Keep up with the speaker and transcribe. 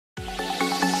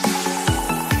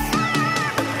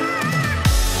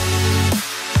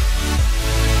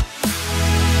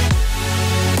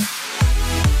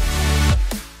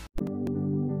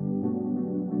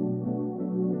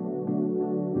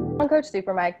coached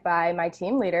super mic'd by my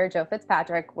team leader, Joe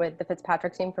Fitzpatrick, with the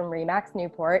Fitzpatrick team from Remax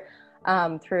Newport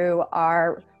through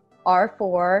our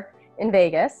R4 in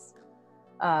Vegas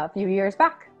a few years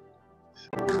back.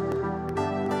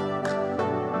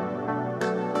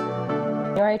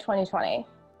 January 2020.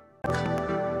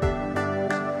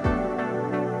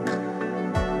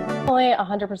 Only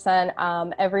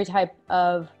 100%. Every type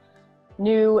of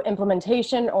new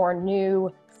implementation or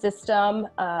new system,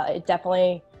 it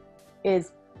definitely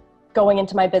is going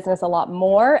into my business a lot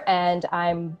more, and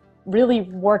I'm really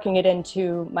working it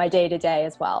into my day-to-day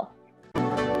as well.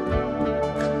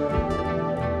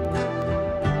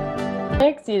 I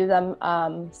exceeded them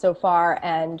so far,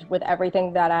 and with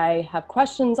everything that I have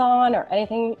questions on or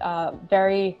anything,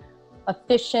 very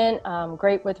efficient,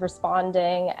 great with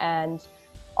responding, and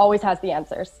always has the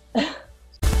answers.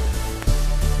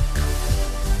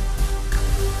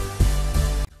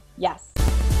 Yes.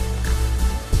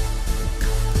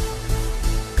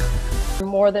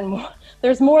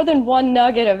 There's more than one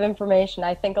nugget of information.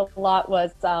 I think a lot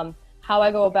was how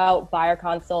I go about buyer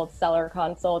consults, seller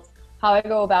consults, how I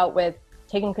go about with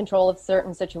taking control of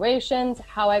certain situations,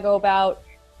 how I go about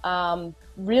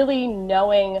really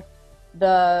knowing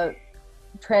the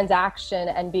transaction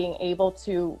and being able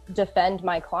to defend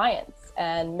my clients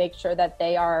and make sure that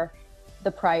they are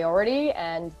the priority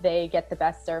and they get the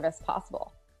best service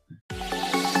possible.